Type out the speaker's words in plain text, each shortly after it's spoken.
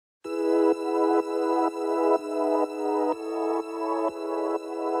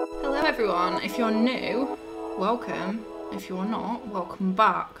everyone, if you're new, welcome. If you're not, welcome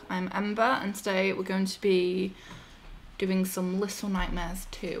back. I'm Ember and today we're going to be doing some Little Nightmares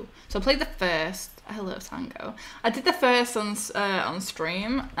 2. So I played the first, hello Tango. I did the first on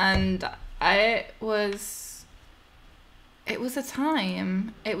stream and it was a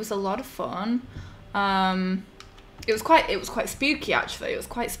time. It was a lot of fun. It was quite spooky actually. It was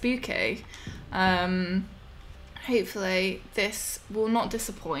quite spooky. Hopefully this will not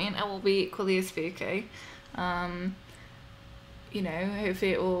disappoint. It will be equally as spooky. You know,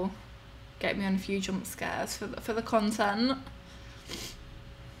 hopefully it will get me on a few jump scares for the content.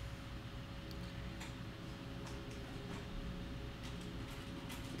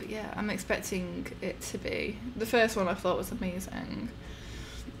 But yeah, I'm expecting it to be. The first one I thought was amazing.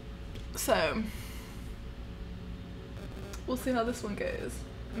 So we'll see how this one goes.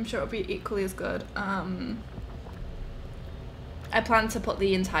 I'm sure it'll be equally as good. I plan to put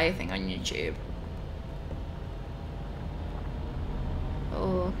the entire thing on YouTube.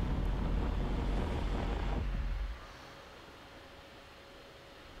 Oh.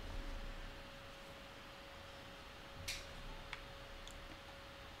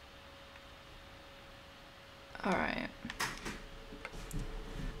 Alright.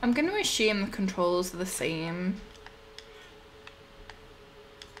 I'm going to assume the controls are the same.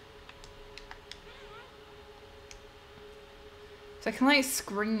 So I can like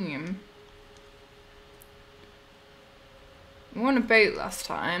scream. We were on a boat last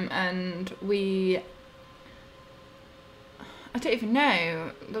time and I don't even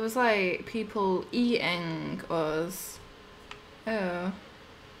know, there was like people eating us. Oh.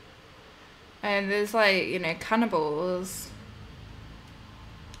 And there's like, you know, cannibals.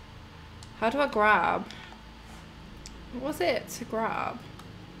 How do I grab? What was it to grab?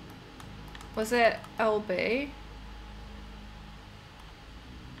 Was it LB?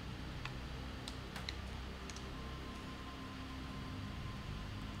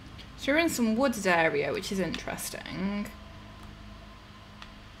 So we're in some woods area, which is interesting.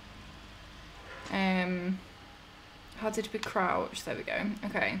 How did we crouch? There we go.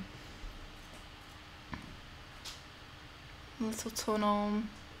 Okay. Little tunnel.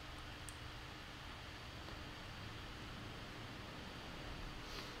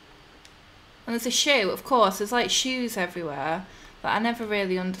 And there's a shoe, of course. There's like shoes everywhere. But I never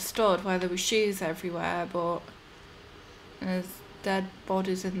really understood why there were shoes everywhere, but there's dead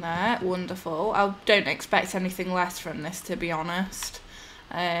bodies in there. Wonderful. I don't expect anything less from this, to be honest.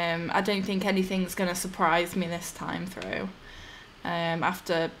 I don't think anything's going to surprise me this time through.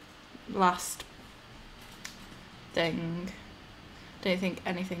 After last thing, don't think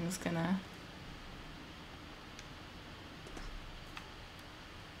anything's going to...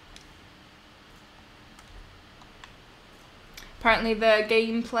 Apparently the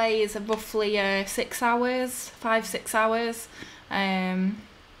gameplay is roughly 6 hours, 5-6 hours.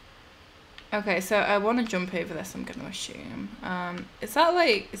 Okay, so I want to jump over this, I'm going to assume. There's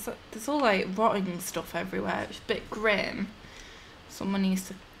all like rotting stuff everywhere. It's a bit grim. Someone needs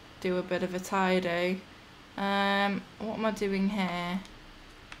to do a bit of a tidy. What am I doing here?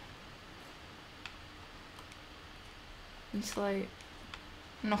 Just like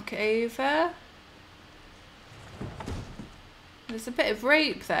knock it over. There's a bit of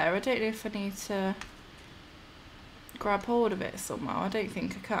rope there. I don't know if I need to grab hold of it somehow. I don't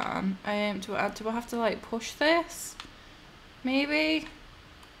think I can. Do I have to like push this? Maybe?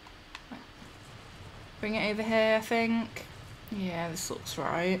 Bring it over here, I think. Yeah, this looks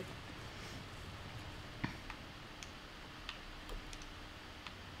right.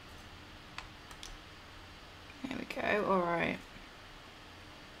 There we go, alright.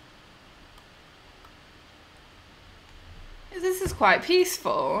 This is quite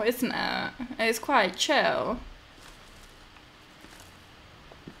peaceful, isn't it? It's quite chill.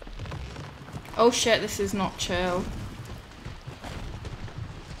 Oh shit, this is not chill.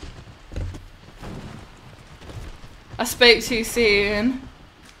 I spoke too soon.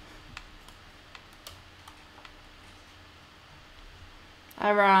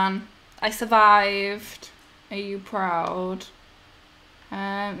 I ran. I survived. Are you proud?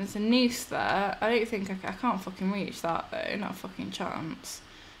 There's a noose there. I don't think I can't fucking reach that though, not a fucking chance.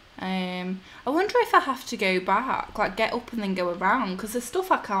 I wonder if I have to go back, like get up and then go around, because there's stuff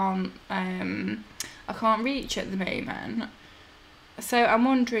I can't reach at the moment. So I'm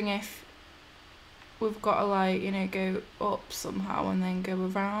wondering if we've got to like, you know, go up somehow and then go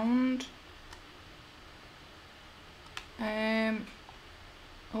around.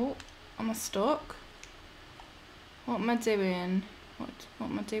 Oh, am I stuck? What am I doing? What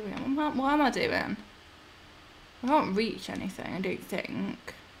am I doing? What am I doing? I can't reach anything, I don't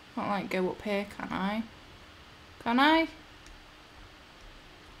think. Can't like go up here, can I? Can I?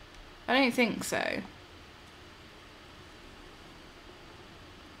 I don't think so.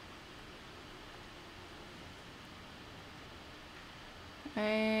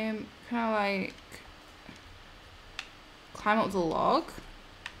 Can I like climb up the log?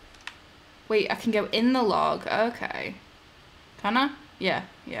 Wait, I can go in the log. Okay. Can I? Yeah,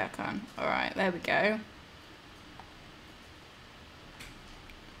 I can. Alright, there we go.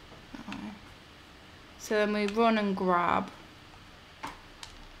 So then we run and grab.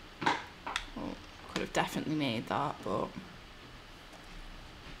 Well, could have definitely made that, but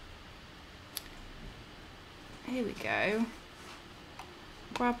here we go.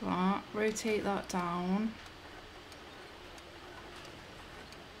 Grab that, rotate that down.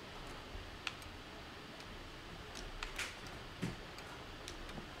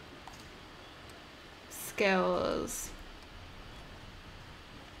 Skills.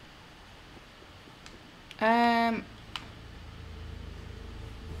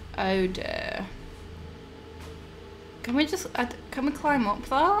 Oh dear. Can we just, can we climb up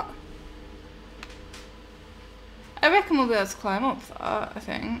that? I reckon we'll be able to climb up that, I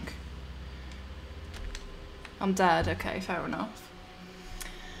think. I'm dead, okay, fair enough.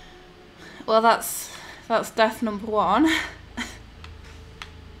 Well, that's death number 1.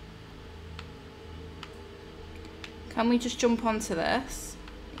 Can we just jump onto this?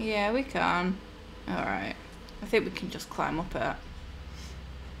 Yeah, we can. Alright. I think we can just climb up it.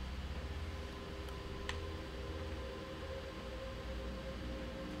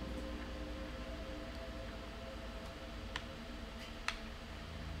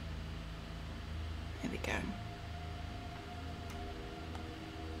 Here we go.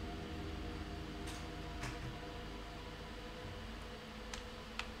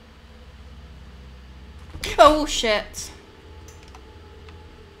 Oh shit.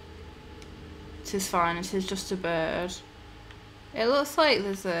 It is fine, it is just a bird. It looks like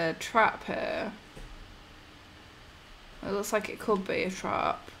there's a trap here. It looks like it could be a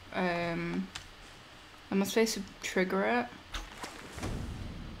trap. Am I supposed to trigger it?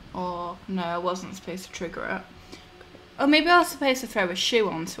 Or no, I wasn't supposed to trigger it. Oh, maybe I was supposed to throw a shoe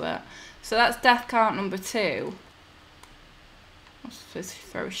onto it. So that's death count number 2. I was supposed to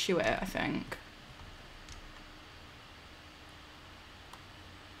throw a shoe at it, I think.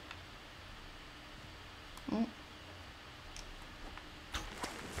 Oh.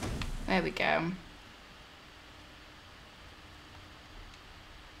 There we go.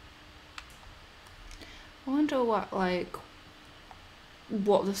 I wonder what, like,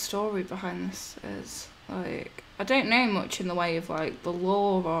 what the story behind this is. Like, I don't know much in the way of, like, the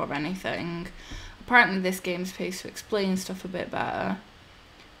lore or anything. Apparently this game's supposed to explain stuff a bit better.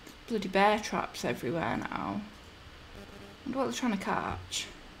 There's bloody bear traps everywhere now. I wonder what they're trying to catch.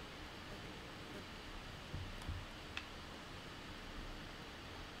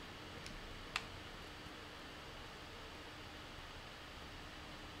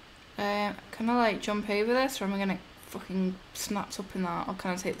 Can I like jump over this, or am I gonna fucking snapped up in that? Or can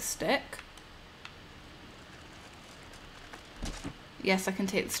I take the stick? Yes, I can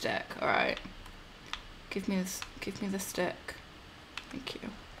take the stick. All right. Give me this. Give me the stick. Thank you.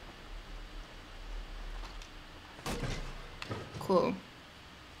 Cool.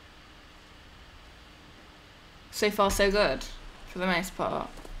 So far, so good, for the most part.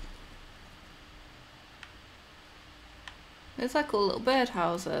 There's like all little bird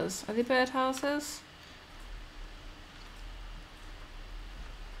houses. Are they bird houses?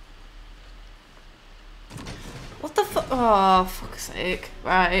 What the fuck? Oh, fuck's sake.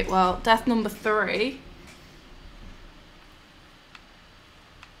 Right, well, death number 3.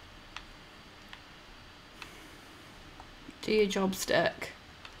 Do your job, stick.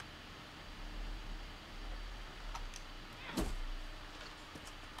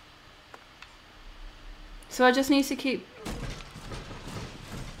 So I just need to keep...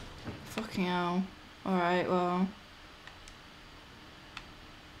 Fucking hell. Alright, well.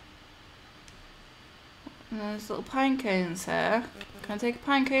 And there's little pine cones here. Can I take a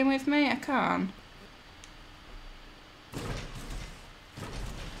pine cone with me? I can.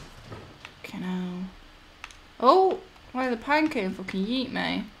 Fucking hell. Oh! Why did the pine cone fucking yeet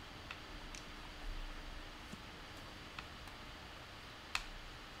me?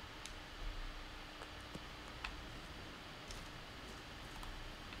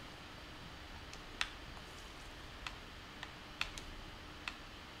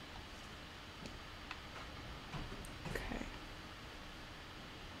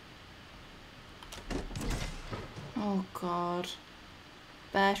 Oh god.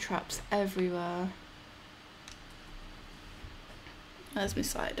 Bear traps everywhere. There's my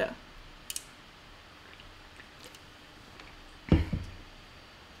cider.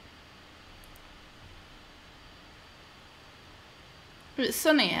 It's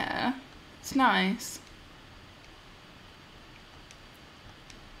sunny here. It's nice.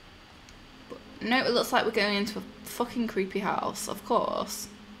 But no, it looks like we're going into a fucking creepy house, of course.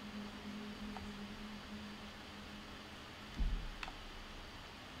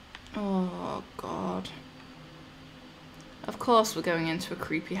 Oh, God. Of course we're going into a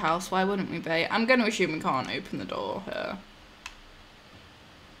creepy house. Why wouldn't we be? I'm going to assume we can't open the door here.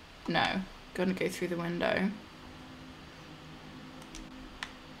 No. Going to go through the window.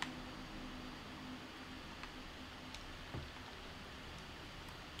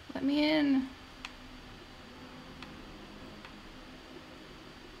 Let me in.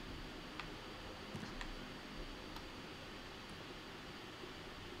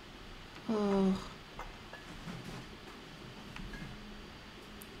 Oh.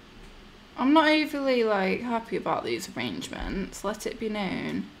 I'm not overly, like, happy about these arrangements. Let it be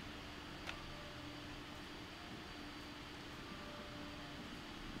known.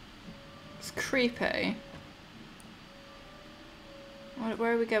 It's creepy.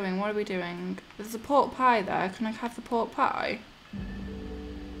 Where are we going? What are we doing? There's a pork pie there. Can I have the pork pie?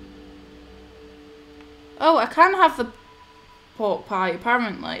 Oh, I can have the pork pie,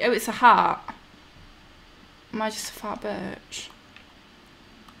 apparently. Oh, it's a heart. Am I just a fat bitch?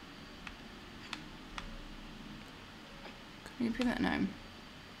 Can you be that? No.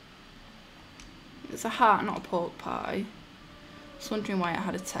 It's a heart, not a pork pie. I was wondering why it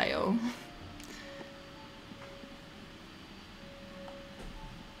had a tail.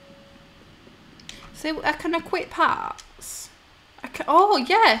 So I can equip parts. Oh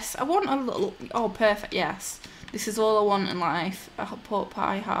yes, I want a little. Oh perfect, yes. This is all I want in life. A pork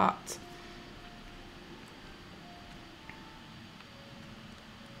pie heart.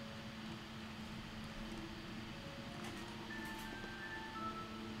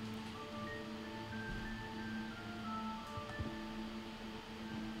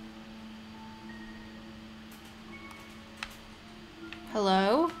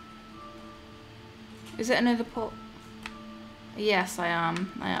 Hello? Is it another pork? Yes, I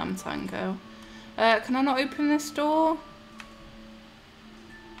am. I am Tango. Can I not open this door?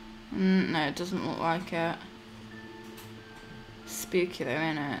 No, it doesn't look like it. Spooky though,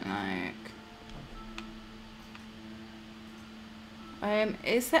 innit? Like.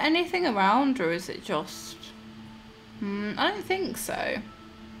 Is there anything around, or is it just? I don't think so.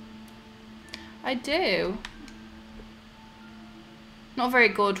 I do. Not a very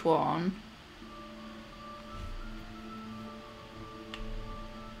good one.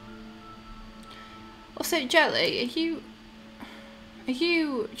 Also, Jelly, are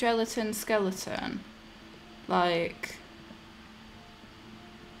you gelatin skeleton? Like,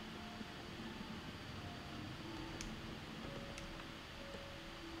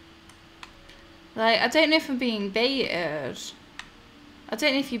 I don't know if I'm being baited. I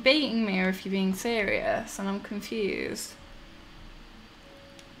don't know if you're baiting me or if you're being serious, and I'm confused.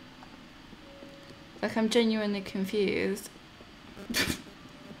 Like, I'm genuinely confused.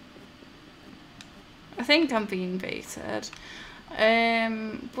 I think I'm being baited.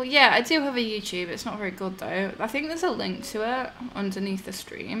 But yeah, I do have a YouTube. It's not very good though. I think there's a link to it underneath the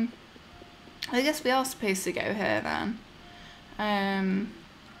stream. I guess we are supposed to go here then.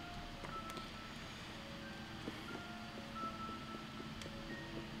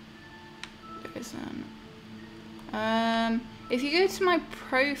 There isn't. If you go to my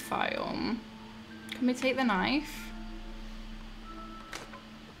profile, can we take the knife?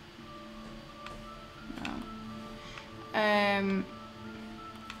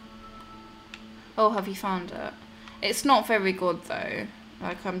 Oh, have you found it? It's not very good though.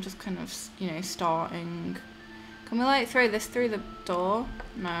 Like, I'm just kind of, you know, starting. Can we like throw this through the door?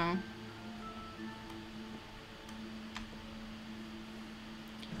 No.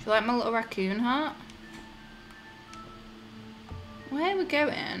 Do you like my little raccoon hat? Where are we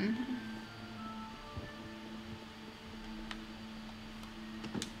going?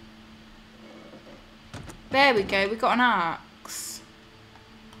 There we go, we got an axe.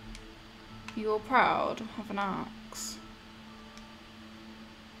 You all proud? Have an axe.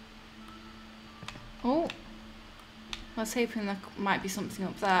 Oh. I was hoping there might be something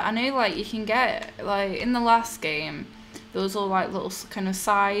up there. I know, like, you can get, like, in the last game, there was all, like, little kind of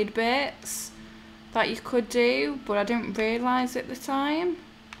side bits that you could do, but I didn't realise at the time.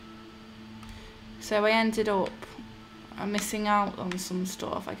 So I ended up missing out on some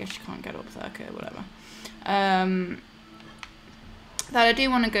stuff. I guess you can't get up there, okay, whatever. that I do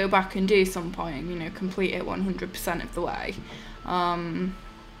want to go back and do some point, you know, complete it 100% of the way.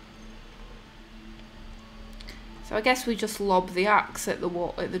 So I guess we just lob the axe at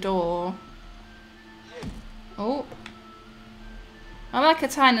the door. Oh. I'm like a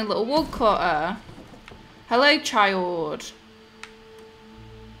tiny little woodcutter. Hello, child.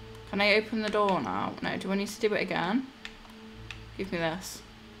 Can I open the door now? No, do I need to do it again? Give me this.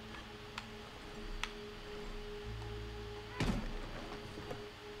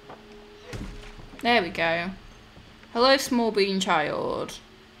 There we go. Hello, small bean child.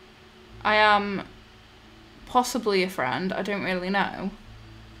 I am possibly a friend. I don't really know.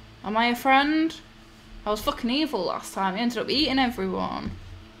 Am I a friend? I was fucking evil last time. I ended up eating everyone.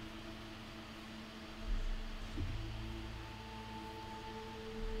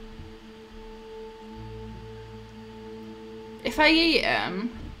 If I eat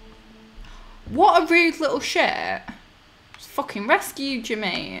him... What a rude little shit. Just fucking rescued you,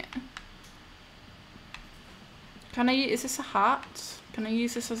 mate. Can I use... Is this a hat? Can I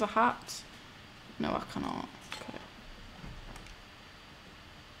use this as a hat? No, I cannot. Okay.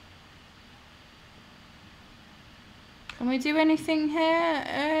 Can we do anything here?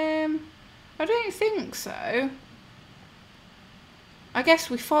 I don't think so. I guess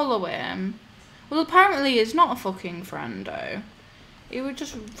we follow him. Well, apparently he's not a fucking friendo. He would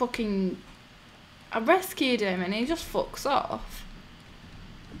just fucking... I rescued him and he just fucks off.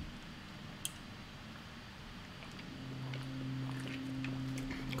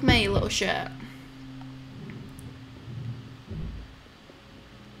 Come here, you little shit.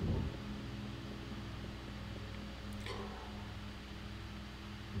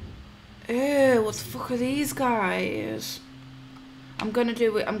 Ew, what the fuck are these guys? I'm gonna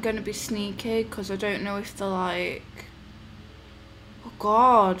do it. I'm gonna be sneaky because I don't know if they're like... Oh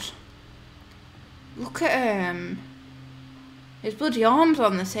God. Look at him. His bloody arm's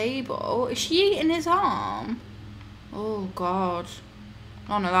on the table. Is she eating his arm? Oh God.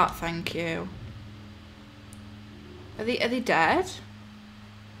 None of that, thank you. Are they dead?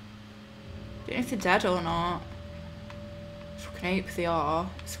 Don't know if they're dead or not. I fucking hope they are.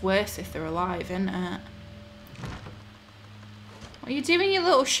 It's worse if they're alive, isn't it? What are you doing, you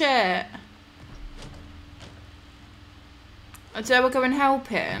little shit? So we'll go and help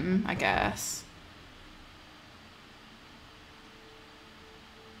him, I guess.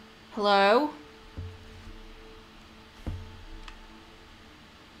 Hello?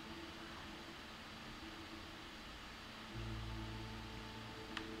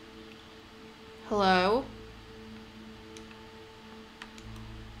 Hello?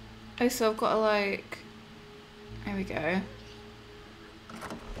 Oh, so I've got to like... There we go.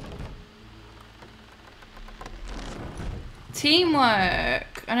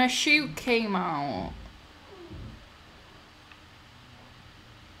 Teamwork! And a chute came out.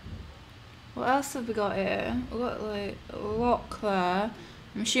 What else have we got here? We've got like a lock there.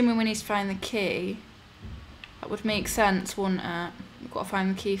 I'm assuming we need to find the key. That would make sense, wouldn't it? We've got to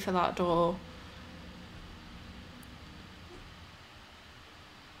find the key for that door.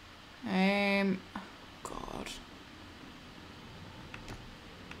 God.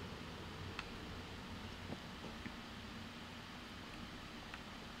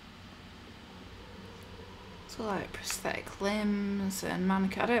 So like prosthetic limbs and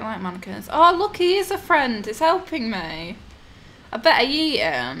mannequin. I don't like mannequins. Oh look, he is a friend. It's helping me. I better eat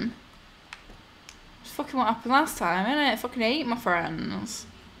him. That's fucking what happened last time, innit? Fucking ate my friends.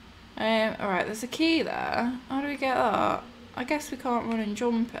 Alright, there's a key there. How do we get that? I guess we can't run and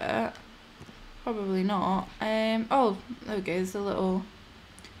jump it. Probably not. Oh, there we go. There's a little...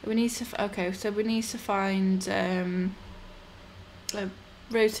 We need to... Okay, so we need to find a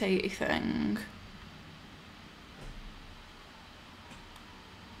rotatey thing.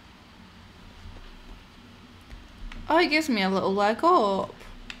 Oh, it gives me a little leg up.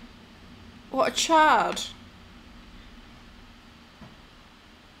 What a chad.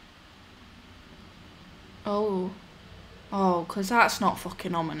 Oh. Oh, because that's not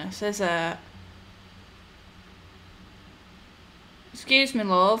fucking ominous, is it? Excuse me,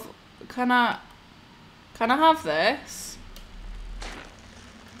 love. Can I have this?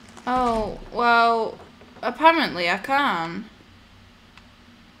 Oh, well, apparently I can.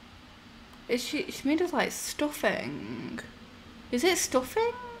 Is she made of like stuffing? Is it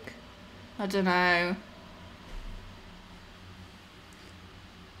stuffing? I don't know.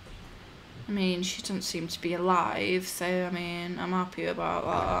 I mean, she doesn't seem to be alive, so I mean, I'm happy about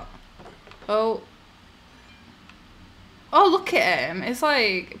that. Oh. Oh, look at him. It's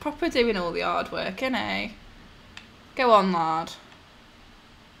like proper doing all the hard work, isn't he? Go on, lad.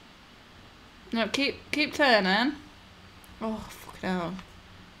 No, keep turning. Oh, fucking Fucking hell. Do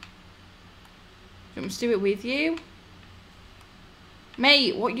you want me to do it with you?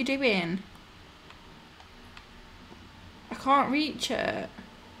 Mate, what are you doing? I can't reach it.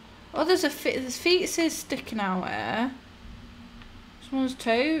 Oh, there's feet sticking out here. Someone's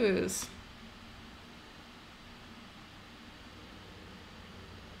toes.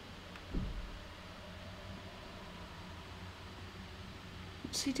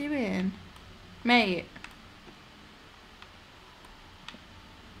 What's he doing? Mate.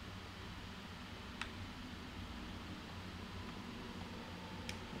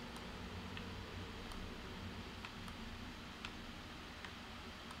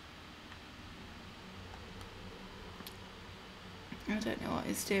 I don't know what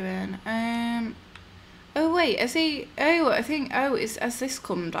he's doing. Oh wait, has he? Oh, I think. Oh, has this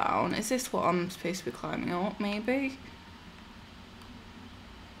come down? Is this what I'm supposed to be climbing up? Maybe.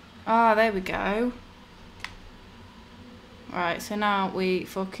 Ah, there we go. Right, so now we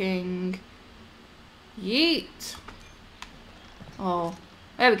fucking yeet. Oh,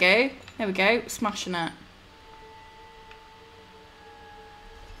 there we go. There we go. Smashing it.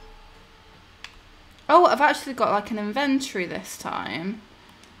 Oh, I've actually got like an inventory this time.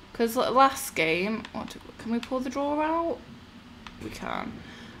 Because last game, can we pull the drawer out? We can.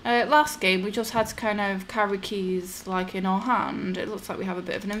 Last game, we just had to kind of carry keys like in our hand. It looks like we have a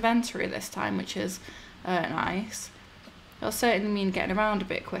bit of an inventory this time, which is nice. It'll certainly mean getting around a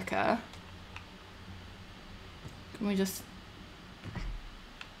bit quicker. Can we just...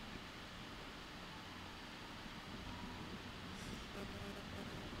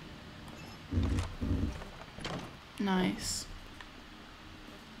 Nice.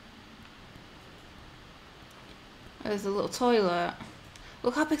 There's a little toilet.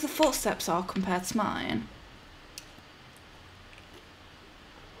 Look how big the footsteps are compared to mine.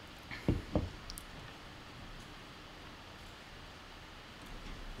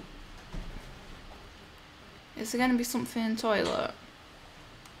 Is there going to be something in the toilet?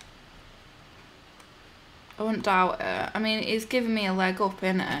 I wouldn't doubt it. I mean, he's giving me a leg up,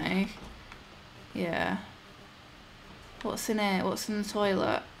 isn't he? Yeah. What's in here? What's in the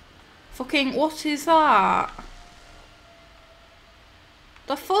toilet? Fucking, what is that?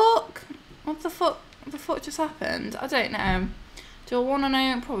 The fuck? What the fuck? What the fuck just happened? I don't know. Do I want to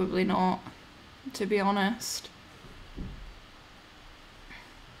know? Probably not, to be honest.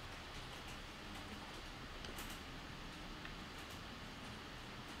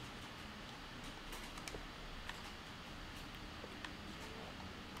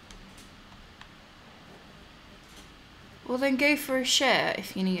 Well then go for a shirt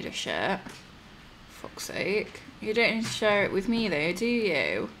if you need a shirt. Fuck's sake. You don't need to share it with me though, do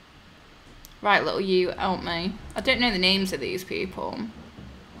you? Right, little you, help me. I don't know the names of these people.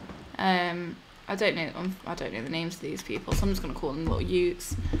 I don't know the names of these people, so I'm just gonna call them little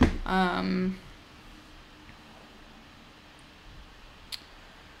Utes. I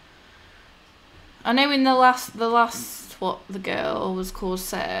know in the last what the girl was called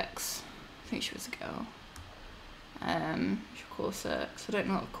Sex. I think she was a girl. She called Sex. I don't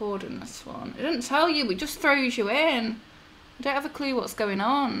know what they're called in this one. It doesn't tell you, it just throws you in. I don't have a clue what's going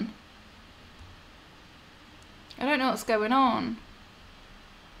on. I don't know what's going on.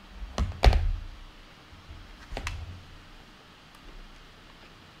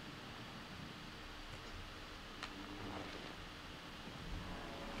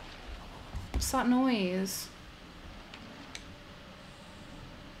 What's that noise?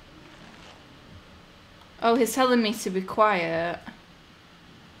 Oh, he's telling me to be quiet.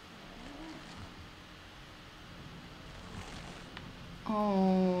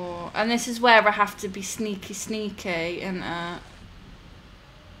 Oh, and this is where I have to be sneaky, isn't it?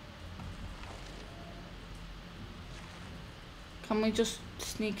 Can we just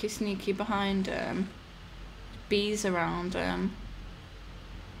sneaky behind him? Bees around him.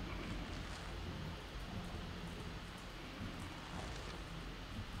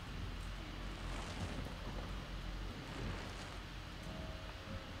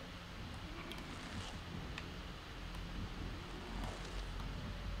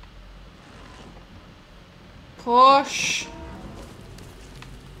 Push.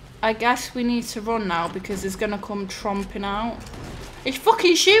 I guess we need to run now because he's gonna come tromping out. He's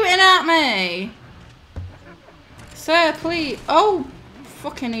fucking shooting at me! Sir, please. Oh!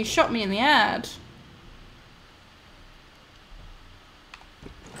 Fucking, he shot me in the head.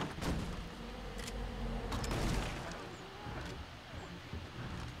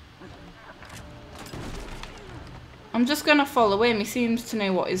 I'm just gonna follow him. He seems to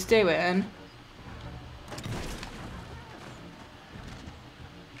know what he's doing.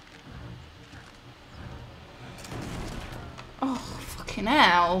 Oh,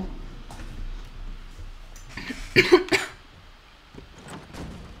 now.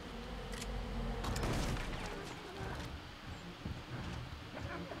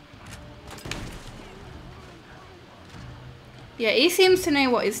 Yeah, he seems to know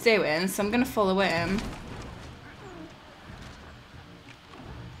what he's doing, so I'm going to follow him.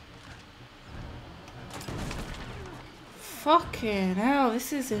 Fucking hell,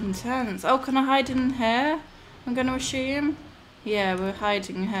 this is intense. Oh, can I hide in here? I'm going to assume. Yeah, we're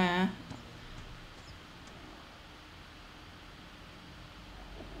hiding here.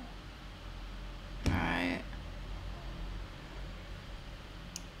 Alright.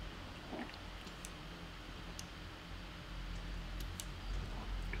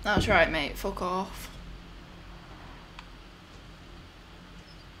 That's right, mate. Fuck off.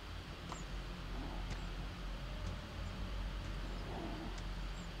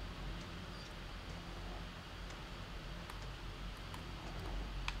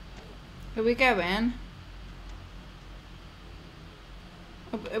 Are we going?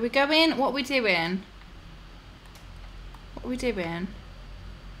 Are we going? What are we doing? What are we doing?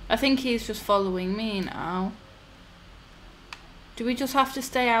 I think he's just following me now. Do we just have to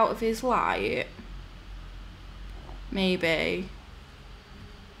stay out of his light? Maybe.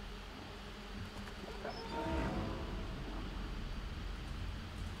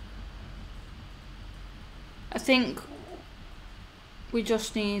 I think we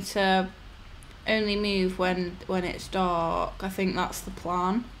just need to only move when it's dark. I think that's the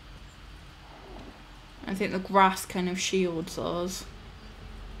plan. I think the grass kind of shields us.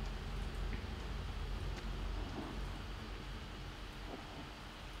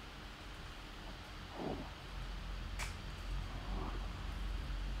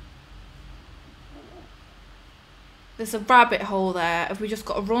 There's a rabbit hole there. Have we just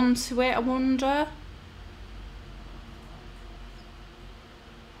got to run to it, I wonder?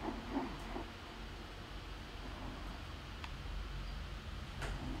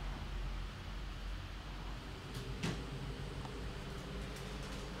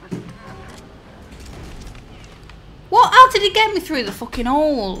 What? How did he get me through the fucking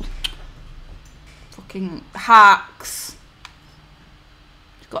hole? Fucking hacks.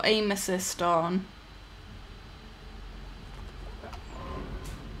 He's got aim assist on.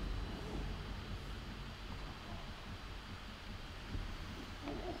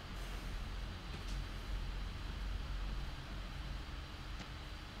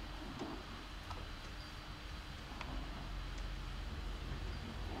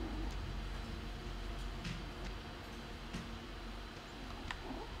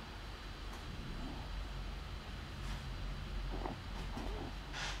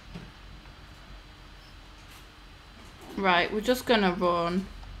 Right, we're just gonna run.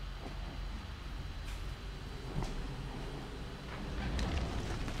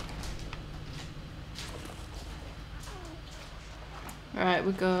 Right,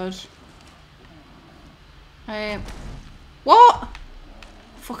 we're good. What?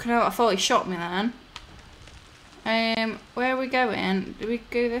 Fucking hell, I thought he shot me then. Where are we going? Do we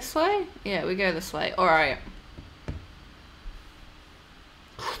go this way? Yeah, we go this way. Alright.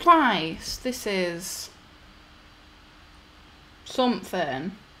 Christ, this is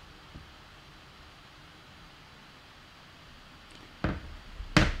something.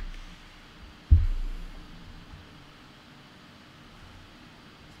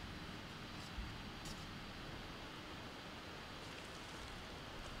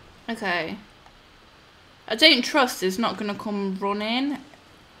 Okay. I don't trust it's not gonna come running.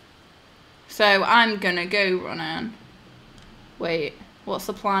 So I'm gonna go running. Wait, what's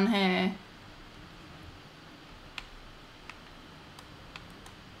the plan here?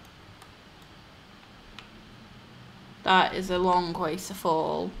 That is a long way to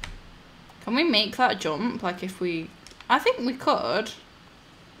fall. Can we make that jump? Like if we... I think we could.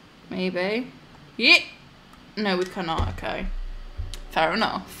 Maybe. Yeah. No, we cannot. Okay. Fair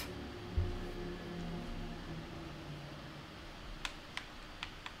enough.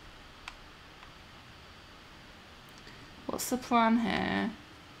 What's the plan here?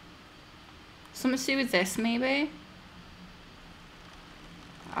 Something to do with this, maybe?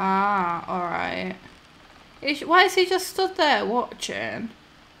 Ah, alright. Why is he just stood there watching?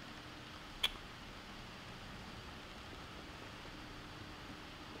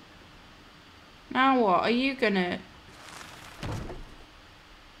 Now what? Are you gonna...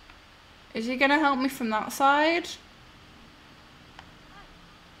 Is he gonna help me from that side?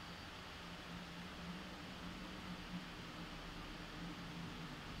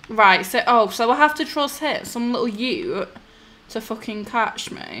 Right, so... Oh, so I have to trust him, some little ute, to fucking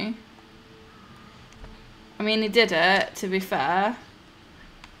catch me. I mean, he did it, to be fair.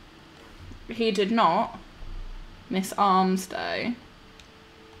 He did not. Miss Arms Day.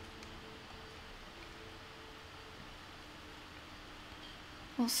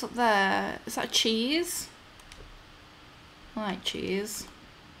 What's up there? Is that cheese? I like cheese.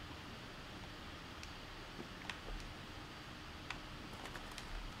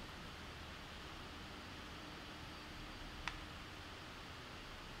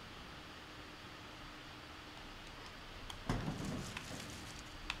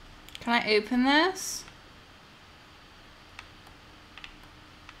 Can I open this?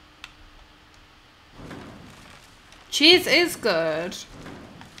 Cheese is good.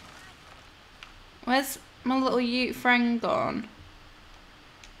 Where's my little Ute friend gone?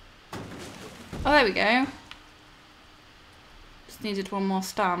 Oh, there we go. Just needed one more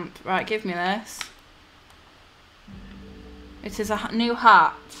stamp. Right, give me this. It is a new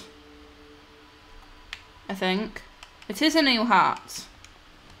hat. I think. It is a new hat.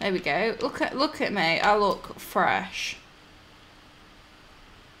 There we go. Look at me. I look fresh.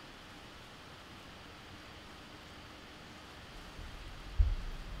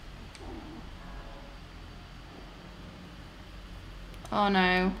 Oh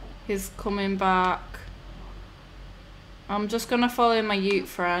no, he's coming back. I'm just gonna follow my Ute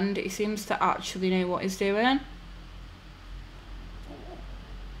friend. He seems to actually know what he's doing.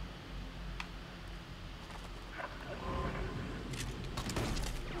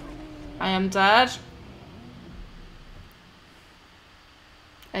 I am dead.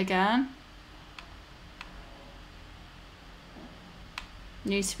 Again.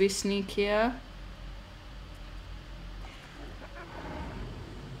 Need to be sneakier.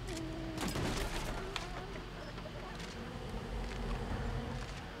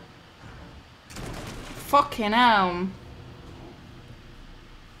 Fucking hell.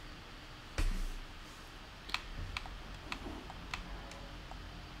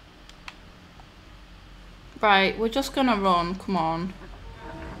 Right, we're just gonna run, come on.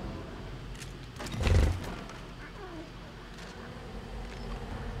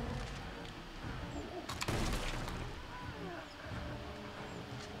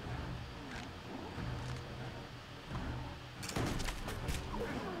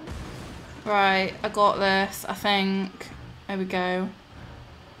 Right, I got this, I think. There we go.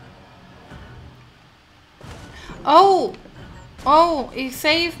 Oh! Oh, he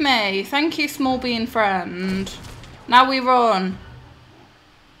saved me. Thank you, small bean friend. Now we run.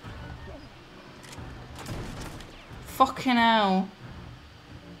 Fucking hell.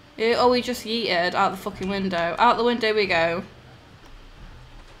 Oh, he just yeeted out the fucking window. Out the window we go.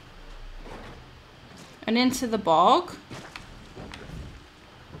 And into the bog.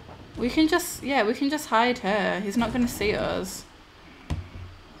 We can just, yeah, we can just hide here. He's not going to see us.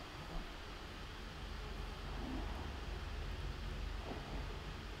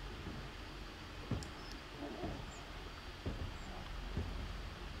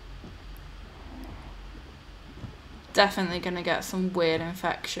 Definitely going to get some weird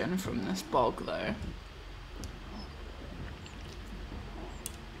infection from this bog though.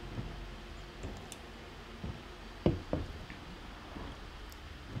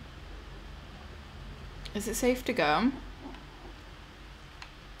 Is it safe to go?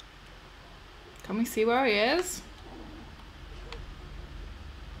 Can we see where he is?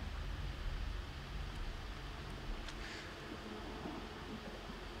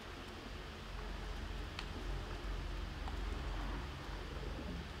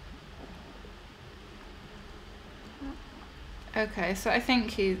 Okay, so I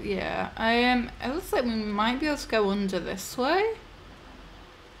think he, yeah. It looks like we might be able to go under this way.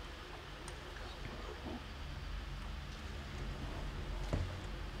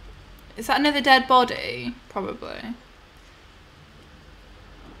 Is that another dead body? Probably.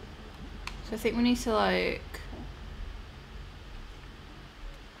 So I think we need to like...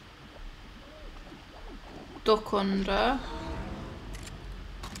 duck under.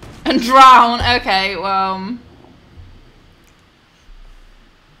 And drown! Okay, well...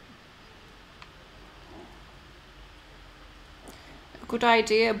 good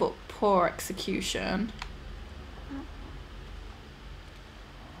idea, but poor execution.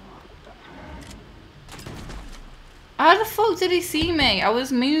 How the fuck did he see me? I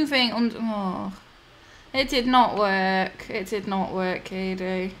was moving under... oh. It did not work. It did not work,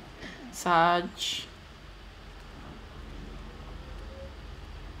 Katie. Sag.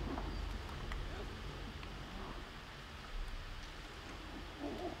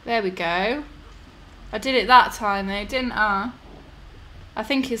 There we go. I did it that time though, didn't I? I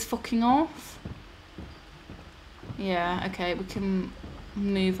think he's fucking off. Yeah, okay, we can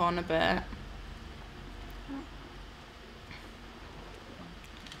move on a bit.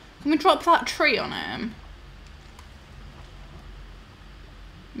 Can we drop that tree on him?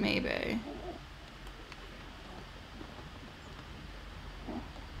 Maybe.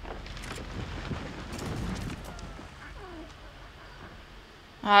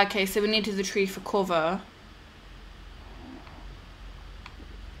 Okay, so we needed the tree for cover.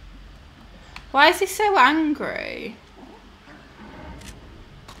 Why is he so angry?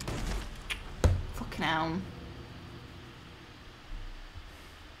 Fucking hell.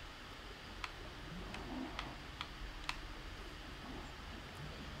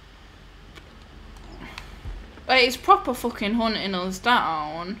 Wait, he's proper fucking hunting us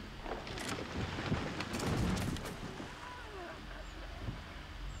down.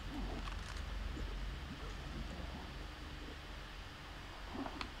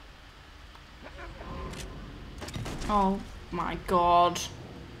 Oh my god.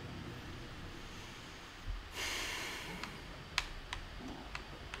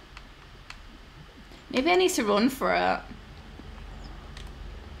 Maybe I need to run for it.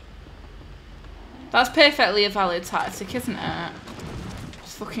 That's perfectly a valid tactic, isn't it?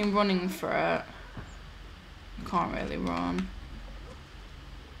 Just fucking running for it. Can't really run.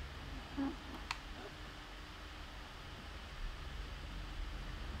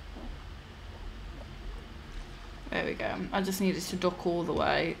 There we go. I just needed to duck all the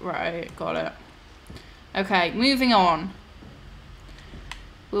way. Right, got it. Okay, moving on.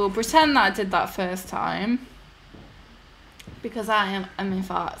 We'll pretend that I did that first time. Because I am in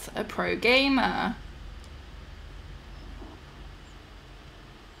fact, a pro gamer.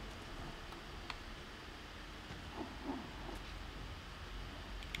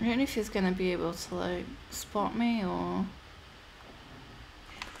 I don't know if he's going to be able to, like, spot me or...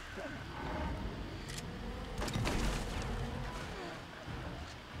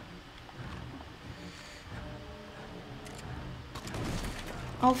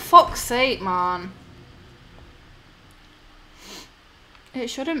 Oh, fuck's sake, man. It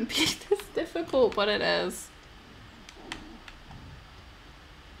shouldn't be this difficult, but it is.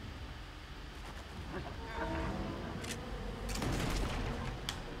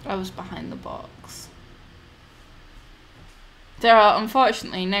 I was behind the box. There are,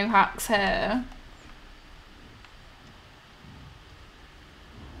 unfortunately, no hacks here.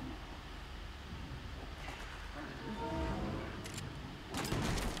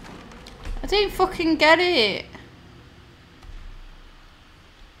 I don't fucking get it.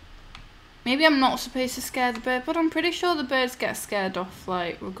 Maybe I'm not supposed to scare the bird, but I'm pretty sure the birds get scared off,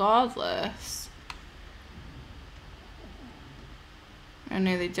 like, regardless. Oh,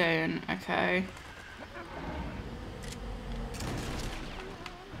 no, they don't. Okay.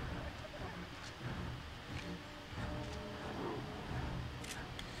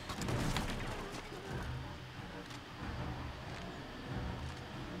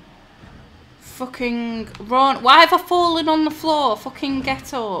 Fucking run. Why have I fallen on the floor? Fucking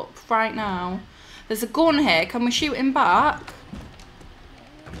get up right now. There's a gun here. Can we shoot him back?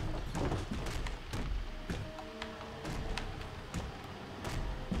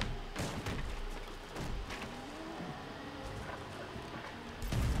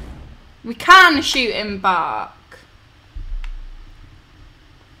 We can shoot him back.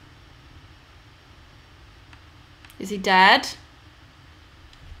 Is he dead?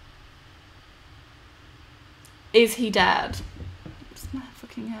 Is he dead? What's my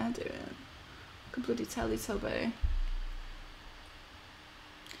fucking hair doing? Like a bloody Teletubby.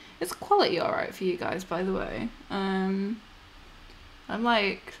 Is the quality alright for you guys, by the way? I'm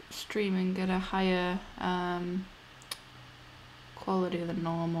like streaming at a higher quality than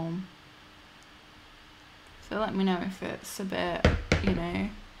normal. So let me know if it's a bit, you know,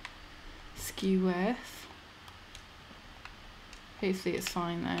 skew with. Hopefully it's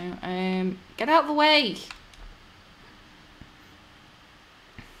fine though. Get out of the way!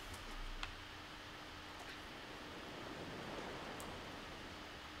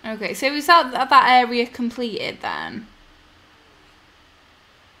 Okay, so is that area completed then?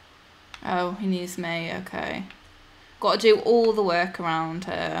 Oh, he needs me, okay. Got to do all the work around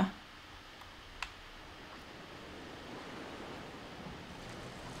here.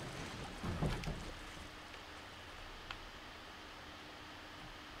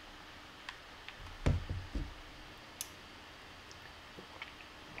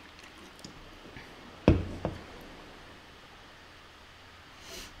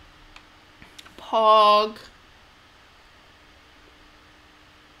 Pog.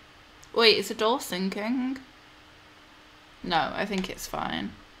 Wait, is the door sinking? No, I think it's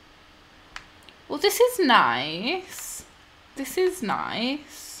fine. Well, this is nice. This is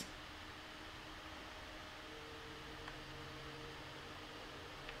nice.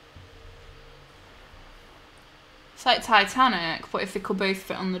 It's like Titanic, but if they could both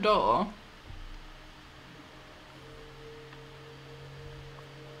fit on the door.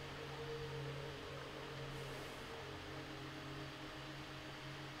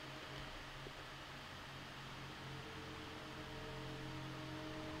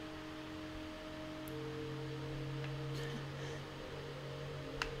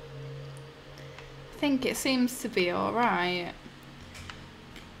 I think it seems to be alright.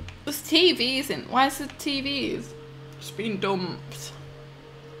 There's TVs in. Where's the TVs? It's been dumped.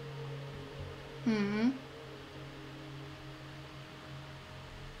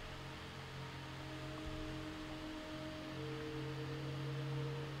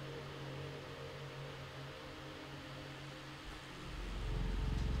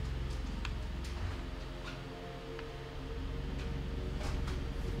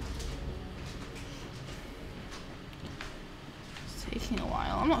 Taking a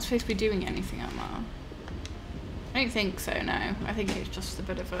while. I'm not supposed to be doing anything, am I? I don't think so, no. I think it's just a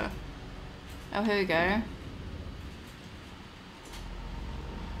bit of a... Oh, here we go.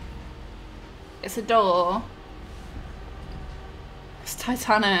 It's a door. It's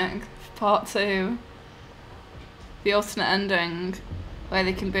Titanic, part 2. The alternate ending, where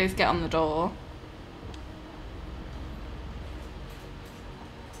they can both get on the door.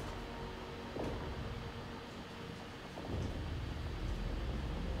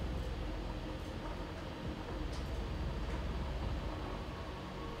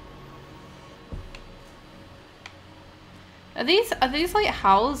 Are these like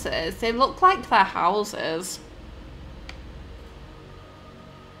houses? They look like they're houses.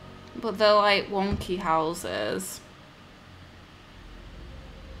 But they're like wonky houses.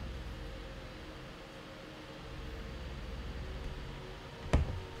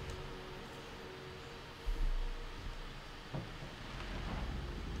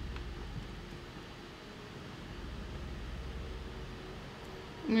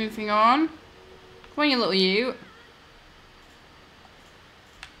 Moving on. Come on, you little Ute.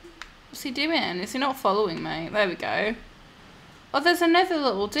 What's he doing? Is he not following me? There we go. Oh, there's another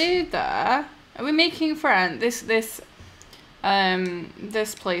little dude there. Are we making friends? This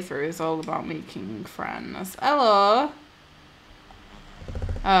playthrough is all about making friends. Hello.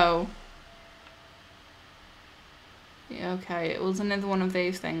 Oh. Yeah, okay. It was another one of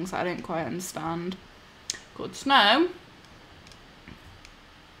these things I didn't quite understand. Good to know.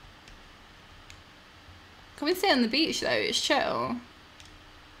 Can we sit on the beach though? It's chill.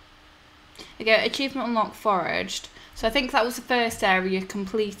 Okay, achievement unlocked, foraged. So I think that was the first area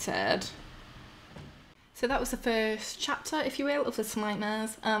completed. So that was the first chapter, if you will, of Little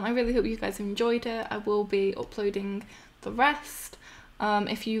Nightmares. I really hope you guys have enjoyed it. I will be uploading the rest.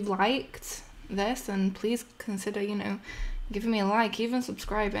 If you liked this, then please consider, you know, giving me a like, even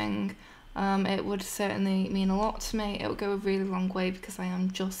subscribing. It would certainly mean a lot to me. It would go a really long way because I am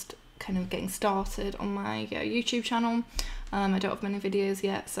just kind of getting started on my YouTube channel. I don't have many videos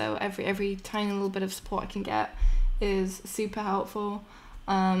yet, so every tiny little bit of support I can get is super helpful.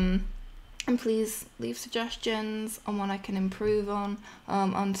 And please leave suggestions on what I can improve on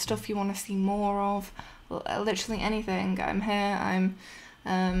stuff you want to see more of, literally anything. I'm here. I'm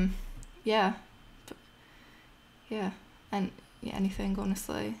anything,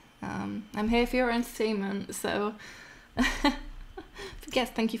 honestly. I'm here for your entertainment, so yes,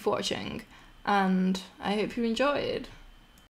 thank you for watching, and I hope you enjoyed.